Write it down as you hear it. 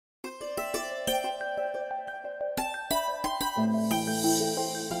దివ్య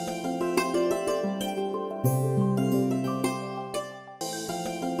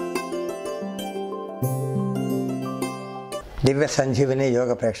సంజీవిని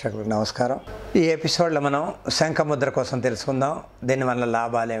యోగ ప్రేక్షకులకు నమస్కారం. ఈ ఎపిసోడ్లో మనం శంఖముద్ర కోసం తెలుసుకుందాం. దీనివల్ల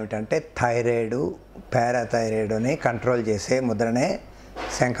లాభాలు ఏమిటంటే థైరాయిడ్, పారాథైరాయిడ్ని కంట్రోల్ చేసే ముద్రనే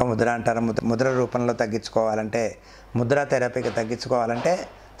శంఖముద్ర అంటారు. ముద్ర రూపంలో తగ్గించుకోవాలంటే, ముద్ర థెరపీకి తగ్గించుకోవాలంటే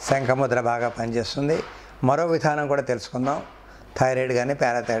శంఖముద్ర బాగా పనిచేస్తుంది. మరో విధానం కూడా తెలుసుకుందాం, థైరాయిడ్ కానీ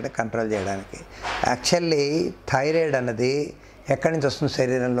పారాథైరాయిడ్ కంట్రోల్ చేయడానికి. యాక్చువల్లీ థైరాయిడ్ అన్నది ఎక్కడి నుంచి వస్తుంది?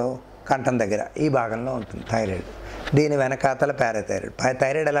 శరీరంలో కంఠం దగ్గర ఈ భాగంలో ఉంటుంది థైరాయిడ్. దీని వెనకాతల పారాథైరాయిడ్.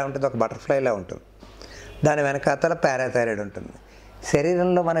 థైరాయిడ్ ఎలా ఉంటుంది? ఒక బటర్ఫ్లైలా ఉంటుంది. దాని వెనకాతల పారాథైరాయిడ్ ఉంటుంది.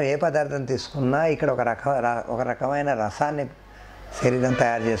 శరీరంలో మనం ఏ పదార్థం తీసుకున్నా ఇక్కడ ఒక రకమైన రసాన్ని శరీరం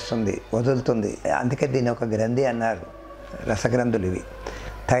తయారు చేస్తుంది, వదులుతుంది. అందుకే దీన్ని ఒక గ్రంథి అన్నారు. రసగ్రంథులు ఇవి,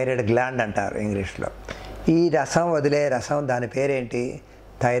 థైరాయిడ్ గ్లాండ్ అంటారు ఇంగ్లీష్లో. ఈ రసం వదిలే రసం, దాని పేరేంటి?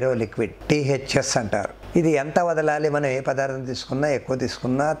 థైరో లిక్విడ్, టీహెచ్ఎస్ అంటారు. ఇది ఎంత వదలాలి? మనం ఏ పదార్థం తీసుకున్నా, ఎక్కువ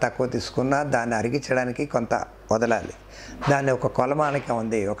తీసుకున్నా తక్కువ తీసుకున్నా దాన్ని అరిగించడానికి కొంత వదలాలి. దాన్ని ఒక కొలమానిక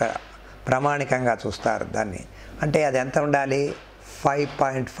ఉంది, ఒక ప్రామాణికంగా చూస్తారు దాన్ని. అంటే అది ఎంత ఉండాలి?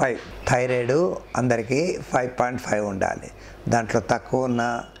 5.5. థైరాయిడ్ అందరికీ 5.5 ఉండాలి. దాంట్లో తక్కువ ఉన్నా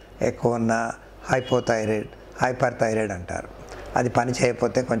ఎక్కువ ఉన్నా హైపోథైరాయిడ్, హైపర్ థైరాయిడ్ అంటారు. అది పని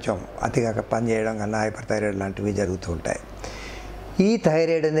చేయకపోతే కొంచెం అతిగా పని చేయడం కన్నా హైపర్ థైరాయిడ్ లాంటివి జరుగుతూ ఉంటాయి. ఈ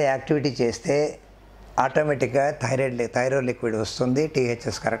థైరాయిడ్ని యాక్టివిటీ చేస్తే ఆటోమేటిక్గా థైరో లిక్విడ్ వస్తుంది,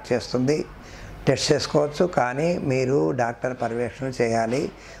 టీహెచ్ఎస్ కరెక్ట్ చేస్తుంది. టెస్ట్ చేసుకోవచ్చు, కానీ మీరు డాక్టర్ పర్యవేక్షణ చేయాలి.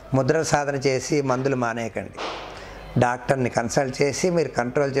 ముద్ర సాధన చేసి మందులు మానేయకండి. డాక్టర్ని కన్సల్ట్ చేసి మీరు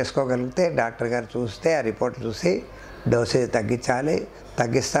కంట్రోల్ చేసుకోగలిగితే డాక్టర్ గారు చూస్తే ఆ రిపోర్ట్ చూసి డోసేజ్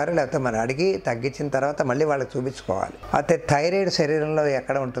తగ్గిస్తారు. లేకపోతే మనం అడిగి తగ్గించిన తర్వాత మళ్ళీ వాళ్ళకి చూపించుకోవాలి. అయితే థైరాయిడ్ శరీరంలో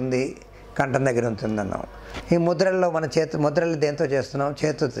ఎక్కడ ఉంటుంది? కంఠం దగ్గర ఉంటుందన్నాం. ఈ ముద్రల్లో మన ముద్రలు దేంతో చేస్తున్నాం?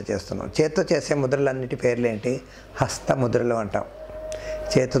 చేతులతో చేస్తున్నాం. చేతితో చేసే ముద్రలన్నిటి పేర్లు ఏంటి? హస్త ముద్రలు అంటాం.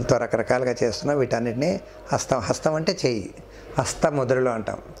 చేతులతో రకరకాలుగా చేస్తున్నాం. వీటన్నిటిని హస్తం అంటే చెయ్యి, హస్త ముద్రలు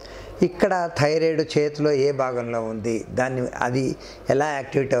అంటాం. ఇక్కడ థైరాయిడ్ చేతిలో ఏ భాగంలో ఉంది, అది ఎలా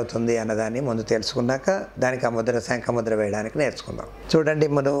యాక్టివేట్ అవుతుంది అన్నదాన్ని ముందు తెలుసుకున్నాక దానికి ఆ ముద్ర, శంఖముద్ర వేయడానికి నేర్చుకుందాం. చూడండి,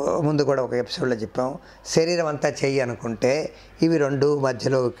 ముందు కూడా ఒక ఎపిసోడ్లో చెప్పాం. శరీరం అంతా చెయ్యి అనుకుంటే ఇవి రెండు,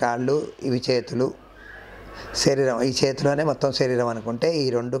 మధ్యలో కాళ్ళు, ఇవి చేతులు. శరీరం ఈ చేతిలోనే మొత్తం శరీరం అనుకుంటే ఈ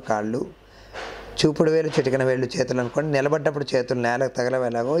రెండు కాళ్ళు, చూపుడు వేలు చిటికెన వేళ్ళు చేతులు అనుకోండి. నిలబడ్డప్పుడు చేతులు నేలకు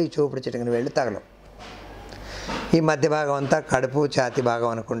తగలవేలాగో ఈ చూపుడు చిటికెన వేళ్ళు తగలవు. ఈ మధ్య భాగం అంతా కడుపు, ఛాతి భాగం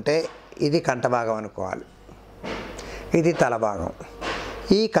అనుకుంటే ఇది కంఠ భాగం అనుకోవాలి. ఇది తల భాగం.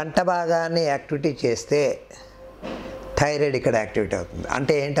 ఈ కంఠ భాగాన్ని యాక్టివిటీ చేస్తే థైరాయిడ్ ఇక్కడ యాక్టివేట్ అవుతుంది.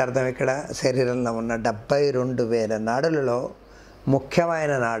 అంటే ఏంటి అర్థం? ఇక్కడ శరీరంలో ఉన్న 72,000 నాడులలో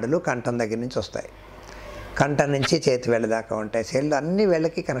ముఖ్యమైన నాడులు కంఠం దగ్గర నుంచి వస్తాయి. కంఠం నుంచి చేతి వేళ్ళ దాకా ఉంటాయి. శరీరంలో అన్ని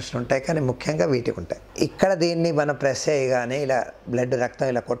వేళ్ళకి కనెక్షన్ ఉంటాయి, కానీ ముఖ్యంగా వీటికి ఉంటాయి. ఇక్కడ దీన్ని మనం ప్రెస్ చేయగానే ఇలా బ్లడ్, రక్తం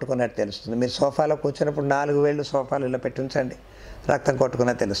ఇలా కొట్టుకున్నట్టు తెలుస్తుంది. మీరు సోఫాలో కూర్చున్నప్పుడు 4 వేళ్ళు సోఫాలు ఇలా పెట్టి ఉంచండి, రక్తం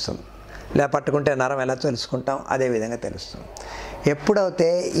కొట్టుకున్నట్టు తెలుస్తుంది. ఇలా పట్టుకుంటే నరం ఎలా తెలుసుకుంటాం, అదేవిధంగా తెలుస్తుంది. ఎప్పుడైతే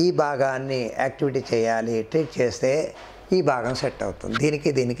ఈ భాగాన్ని యాక్టివిటీ చేయాలి, ట్రీట్ చేస్తే ఈ భాగం సెట్ అవుతుంది.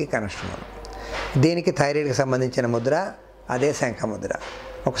 దీనికి కనెక్షన్ ఉంది. దీనికి థైరాయిడ్కి సంబంధించిన ముద్ర అదే శంఖముద్ర.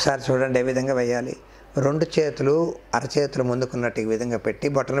 ఒకసారి చూడండి ఏ విధంగా వేయాలి. 2 చేతులు అరచేతులు ముందుకున్నట్టు ఈ విధంగా పెట్టి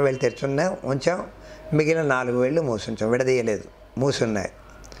బొట్టన వేళ్ళు ఉంచాం. మిగిలిన 4 వేళ్ళు మూసుంచాం, విడదీయలేదు, మూసున్నాయి.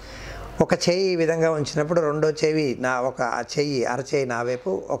 ఒక చెయ్యి ఈ విధంగా ఉంచినప్పుడు రెండో చెయ్యి అరచేయి నా వైపు,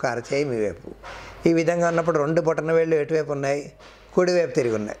 ఒక అరచేయి మీ వైపు. ఈ విధంగా ఉన్నప్పుడు 2 బొట్టన వేళ్ళు ఎటువైపు ఉన్నాయి? కుడివైపు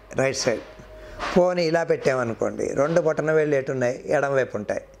తిరిగి ఉన్నాయి, రైట్ సైడ్. పోనీ ఇలా పెట్టామనుకోండి, 2 బొట్టన వేళ్ళు ఎటున్నాయి? ఎడమ వైపు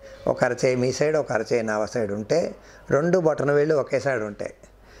ఉంటాయి. ఒక అరచేయి మీ సైడ్, ఒక అరచేయి నా సైడ్ ఉంటే 2 బొట్టన వేళ్ళు ఒకే సైడ్ ఉంటాయి.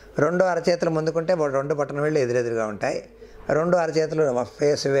 2 అరచేతులు ముందుకుంటే 2 బొట్టన వేళ్ళు ఎదురెదురుగా ఉంటాయి. 2 అరచేతులు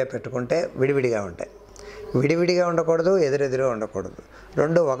ఫేస్ వే పెట్టుకుంటే విడివిడిగా ఉంటాయి. విడివిడిగా ఉండకూడదు, ఎదురెదురుగా ఉండకూడదు.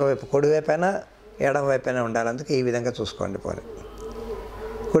 2 ఒకవైపు, కుడివైపైనా ఎడమ వైపైనా ఉండాలి. అందుకే ఈ విధంగా చూసుకోండి. పోనీ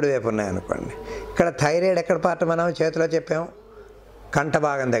కుడివైపు ఉన్నాయనుకోండి. ఇక్కడ థైరాయిడ్ ఎక్కడ పార్ట్ మనం చేతిలో చెప్పాం? కంఠ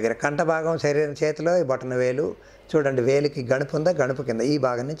భాగం దగ్గర. కంఠ భాగం శరీరం చేతిలో ఈ బొట్టన వేలు చూడండి, వేలికి గణుపు ఉందా? గణుపు కింద ఈ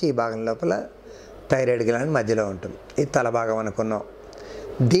భాగం నుంచి ఈ భాగం లోపల థైరాయిడ్ గ్లాండ్ మధ్యలో ఉంటుంది. ఇది తల భాగం అనుకున్నాం.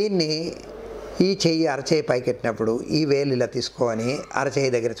 దీన్ని ఈ చెయ్యి అరచేయి పైకెట్టినప్పుడు ఈ వేలు ఇలా తీసుకొని అరచేయి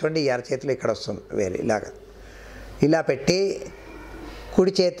దగ్గర చూడండి, ఈ అరచేతిలో ఇక్కడ వస్తుంది వేలు, ఇలా పెట్టి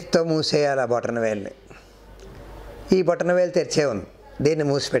కుడి చేతితో మూసేయాలి ఆ బొటన వేలుని. ఈ బొటన వేలు తెరిచే ఉంది, దీన్ని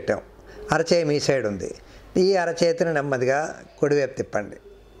మూసిపెట్టాం. అరచేయి మీ సైడ్ ఉంది. ఈ అరచేతిని నెమ్మదిగా కుడివైపు తిప్పండి.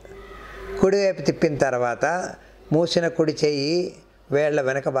 కుడివైపు తిప్పిన తర్వాత మూసిన కుడి చెయ్యి వేళ్ళ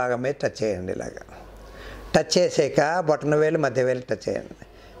వెనక భాగం మీద టచ్ చేయండి. ఇలాగా టచ్ చేసాక బొటన వేలు, మధ్య వేలు టచ్ చేయండి.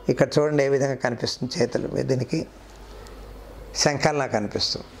 ఇక్కడ చూడండి ఏ విధంగా కనిపిస్తుంది చేతులు. దీనికి శంఖంలా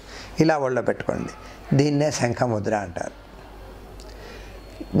కనిపిస్తుంది. ఇలా ఒళ్ళో పెట్టుకోండి. దీన్నే శంఖముద్ర అంటారు.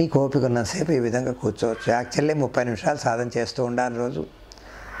 మీకు ఓపిక ఉన్నంతసేపు ఈ విధంగా కూర్చోవచ్చు. యాక్చువల్లీ 30 నిమిషాలు సాధన చేస్తూ ఉండాలి రోజు.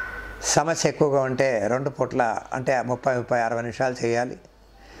 సమస్య ఎక్కువగా ఉంటే 2 పూట్ల అంటే 30-60 నిమిషాలు చేయాలి.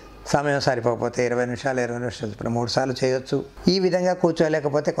 సమయం సరిపోకపోతే 20 నిమిషాలు 3 సార్లు చేయొచ్చు. ఈ విధంగా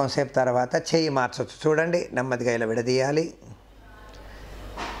కూర్చోలేకపోతే కొంతసేపు తర్వాత చెయ్యి మార్చవచ్చు. చూడండి, నెమ్మదిగా ఇలా విడదీయాలి.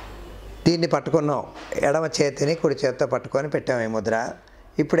 దీన్ని పట్టుకున్నాం, ఎడమ చేతిని కుడి చేతితో పట్టుకొని పెట్టాము ఈ ముద్ర.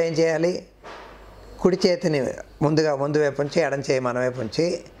 ఇప్పుడు ఏం చేయాలి? కుడి చేతిని ముందు వైపు ఉంచి, ఎడమ చేయి మన వైపు ఉంచి,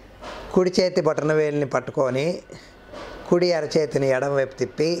 కుడి చేతి బొటన వేలిని పట్టుకొని కుడి అరచేతిని ఎడమ వైపు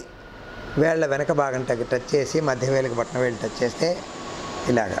తిప్పి వేళ్ళ వెనక భాగం టచ్ చేసి మధ్య వేలికి బొటన వేలు టచ్ చేస్తే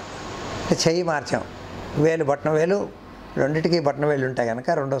ఇలాగా చెయ్యి మార్చాం. బొటన వేలు రెండింటికి బొటన వేలు ఉంటాయి కనుక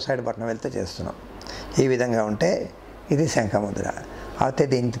రెండో సైడ్ బొటన వేలుతో చేస్తున్నాం. ఈ విధంగా ఉంటే ఇది శంఖముద్ర. అయితే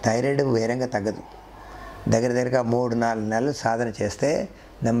దీనికి థైరాయిడ్ వేరంగా తగ్గదు. దగ్గరగా 3-4 నెలలు సాధన చేస్తే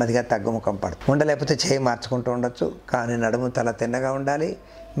నెమ్మదిగా తగ్గుముఖం పడుతుంది. ఉండలేకపోతే చేయి మార్చుకుంటూ ఉండొచ్చు. కానీ నడుము తల తిన్నగా ఉండాలి.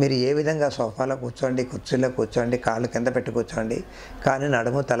 మీరు ఏ విధంగా సోఫాలో కూర్చోండి, కుర్చీలో కూర్చోండి, కాళ్ళు కింద పెట్టి కూర్చోండి, కానీ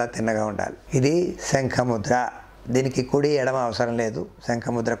నడుము తల తిన్నగా ఉండాలి. ఇది శంఖముద్ర. దీనికి కుడి ఎడమ అవసరం లేదు.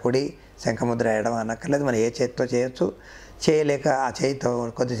 శంఖముద్ర కుడి, శంఖముద్ర ఎడమ అనక్కర్లేదు. మనం ఏ చేతితో చేయొచ్చు. చేయలేక ఆ చేయితో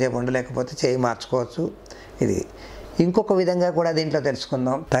కొద్దిసేపు ఉండలేకపోతే చేయి మార్చుకోవచ్చు. ఇది ఇంకొక విధంగా కూడా దీంట్లో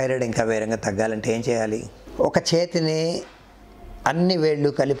తెలుసుకుందాం. థైరాయిడ్ ఇంకా వేరంగా తగ్గాలంటే ఏం చేయాలి? ఒక చేతిని అన్ని వేళ్ళు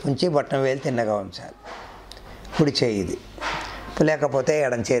కలిపి ఉంచి బొట్టన వేలు తిన్నగా ఉంచాలి. కుడి చేయి ఇది. లేకపోతే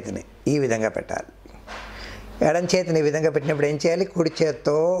ఎడం చేతిని ఈ విధంగా పెట్టాలి. ఎడం చేతిని ఈ విధంగా పెట్టినప్పుడు ఏం చేయాలి? కుడి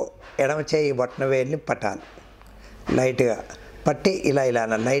చేతితో ఎడమ చేయి బొట్టన వేలుని పట్టాలి. లైట్గా పట్టి ఇలా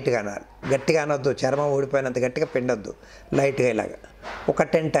అనాలి. లైట్గా అనాలి. గట్టిగా అనొద్దు. చర్మం ఊడిపోయినంత గట్టిగా పిండొద్దు. లైట్గా ఇలాగా ఒక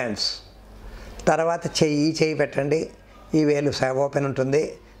 10 టైమ్స్. తర్వాత చెయ్యి పెట్టండి. ఈ వేలు ఓపెన్ ఉంటుంది.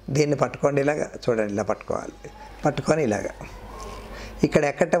 దీన్ని పట్టుకోండి. ఇలాగా చూడండి, ఇలా పట్టుకోవాలి. పట్టుకొని ఇలాగా ఇక్కడ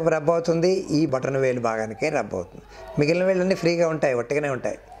ఎక్కడ రబ్ అవుతుంది? ఈ బటన్ వేలు భాగానికే రబ్ అవుతుంది. మిగిలిన వేళ్ళన్నీ ఫ్రీగా ఉంటాయి, ఒట్టిగానే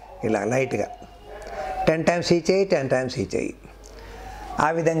ఉంటాయి. ఇలా లైట్గా 10 టైమ్స్ ఈ చెయ్యి, 10 టైమ్స్ ఈ చెయ్యి. ఆ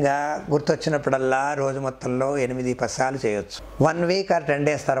విధంగా గుర్తొచ్చినప్పుడల్లా రోజు మొత్తంలో 8-10 సార్లు చేయొచ్చు. 1 వీక్ ఆర్ 10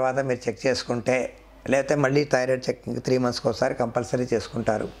 డేస్ తర్వాత మీరు చెక్ చేసుకుంటే, లేకపోతే మళ్ళీ థైరాయిడ్ చెకింగ్ 3 మంత్స్కి ఒకసారి కంపల్సరీ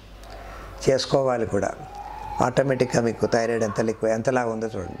చేసుకుంటారు. చేసుకోవాలి కూడా. ఆటోమేటిక్గా మీకు థైరాయిడ్ ఎంతలా ఉందో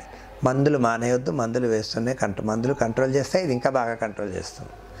చూడండి. మందులు మానేయొద్దు. మందులు వేస్తూనే మందులు కంట్రోల్ చేస్తే ఇది ఇంకా బాగా కంట్రోల్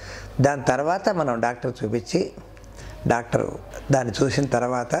చేస్తుంది. దాని తర్వాత మనం డాక్టర్ చూపించి, డాక్టర్ దాన్ని చూసిన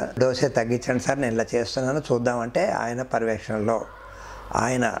తర్వాత డోసే తగ్గించండి సార్, నేను ఇలా చేస్తున్నాను చూద్దామంటే ఆయన పర్యవేక్షణలో,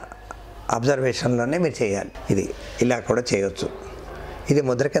 ఆయన అబ్జర్వేషన్లోనే మీరు చేయాలి. ఇది ఇలా కూడా చేయొచ్చు. ఇది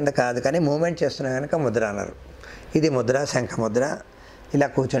ముద్ర కింద కాదు, కానీ మూమెంట్ చేస్తున్నా కనుక ముద్ర అన్నారు. ఇది ముద్ర, శంఖముద్ర. ఇలా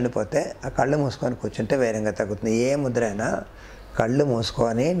కూర్చుండిపోతే ఆ కళ్ళు మూసుకొని కూర్చుంటే వేరంగా తగ్గుతుంది. ఏ ముద్ర అయినా కళ్ళు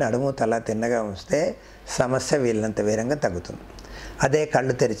మూసుకొని నడుము తల తిన్నగా ఉంచితే సమస్య వీళ్ళంత వేరంగా తగ్గుతుంది. అదే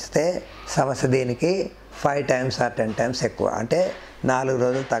కళ్ళు తెరిచితే సమస్య దీనికి 5 టైమ్స్ ఆర్ 10 టైమ్స్ ఎక్కువ. అంటే 4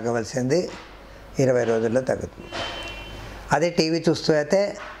 రోజులు తగ్గవలసింది 20 రోజుల్లో తగ్గుతుంది. అదే టీవీ చూస్తూ అయితే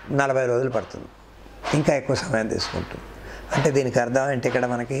 40 రోజులు పడుతుంది, ఇంకా ఎక్కువ సమయం తీసుకుంటుంది. అంటే దీనికి అర్థం ఏంటి? ఇక్కడ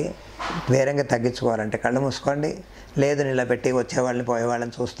మనకి వేరంగా తగ్గించుకోవాలంటే కళ్ళు మూసుకోండి. లేదు నిలబెట్టి వచ్చేవాళ్ళని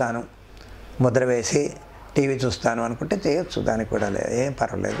పోయేవాళ్ళని చూస్తాను, ముద్ర వేసి టీవీ చూస్తాను అనుకుంటే చేయొచ్చు. దానికి కూడా ఏం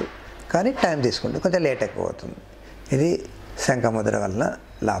పర్వాలేదు, కానీ టైం తీసుకుంటే కొంచెం లేట్ ఎక్కువ అవుతుంది. ఇది శంఖముద్ర వలన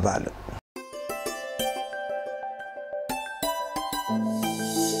లాభాలు.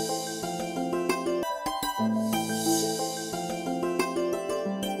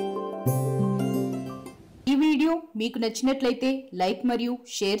 ఈ వీడియో మీకు నచ్చినట్లయితే లైక్ మరియు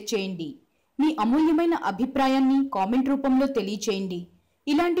షేర్ చేయండి. మీ అమూల్యమైన అభిప్రాయాన్ని కామెంట్ రూపంలో తెలియచేయండి.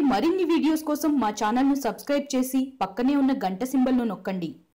 ఇలాంటి మరిన్ని వీడియోస్ కోసం మా ఛానల్ను సబ్స్క్రైబ్ చేసి పక్కనే ఉన్న గంట సింబల్ను నొక్కండి.